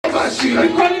Jireh.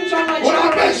 On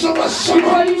l'appelle Jéhovah Shammah.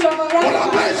 On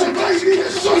l'appelle Jéhovah, il dit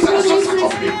des choses à la chose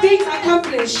accomplie.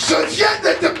 Je viens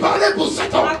de te parler pour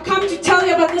cet homme.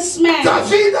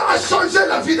 David a changé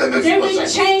la vie de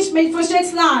Mephibosheth. Mais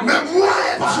moi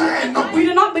et toi, non. Nous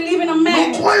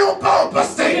ne croyons pas au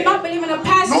pasteur.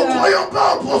 Nous ne croyons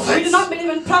pas au prophète.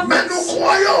 Mais nous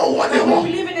croyons au roi des rois.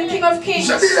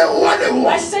 Je dis le roi des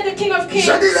rois.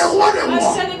 Je dis le roi des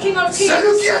rois. Celui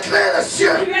qui a créé les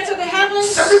cieux.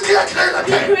 Celui qui a créé la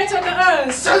terre.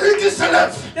 Celui qui se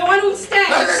lève. Et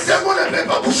les démons ne peuvent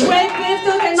pas bouger.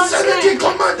 Celui qui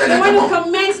commande les démons.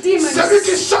 Celui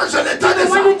qui change l'état des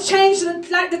hommes.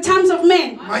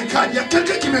 My God, il y a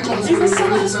quelqu'un qui me comprend.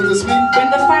 When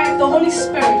the fire of the Holy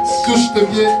Spirit Touche tes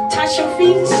pieds touch your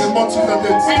feet et monte sur ta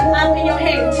tête. and up in your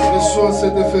head, Reçois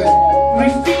cet effet.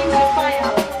 receive the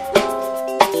fire.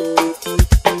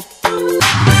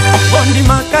 Ondi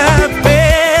makabe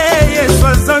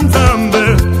Yeswa Zanzambe.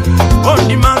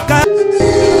 Ondi makabe.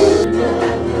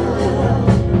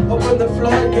 Open the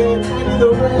floodgates, let the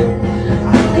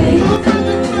rain.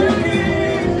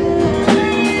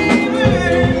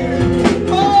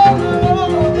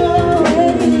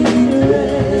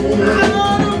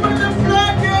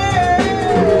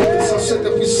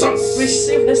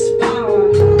 Receive this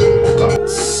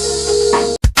power.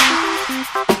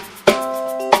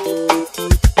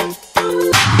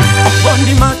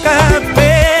 Ondi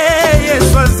makabe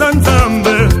Yeswa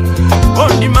Zanzambe.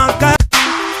 Ondi makabe.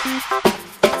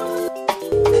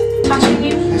 Touching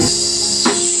you.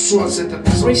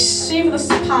 Receive Receive this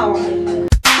power.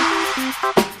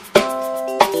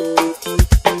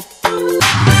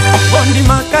 Ondi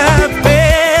makabe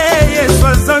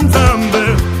Yeswa Zanzambe.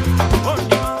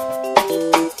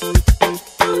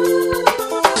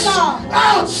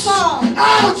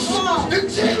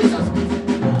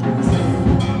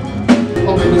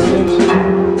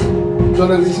 Don't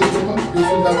let me say, you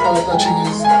feel that power touching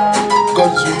is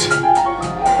God is with you.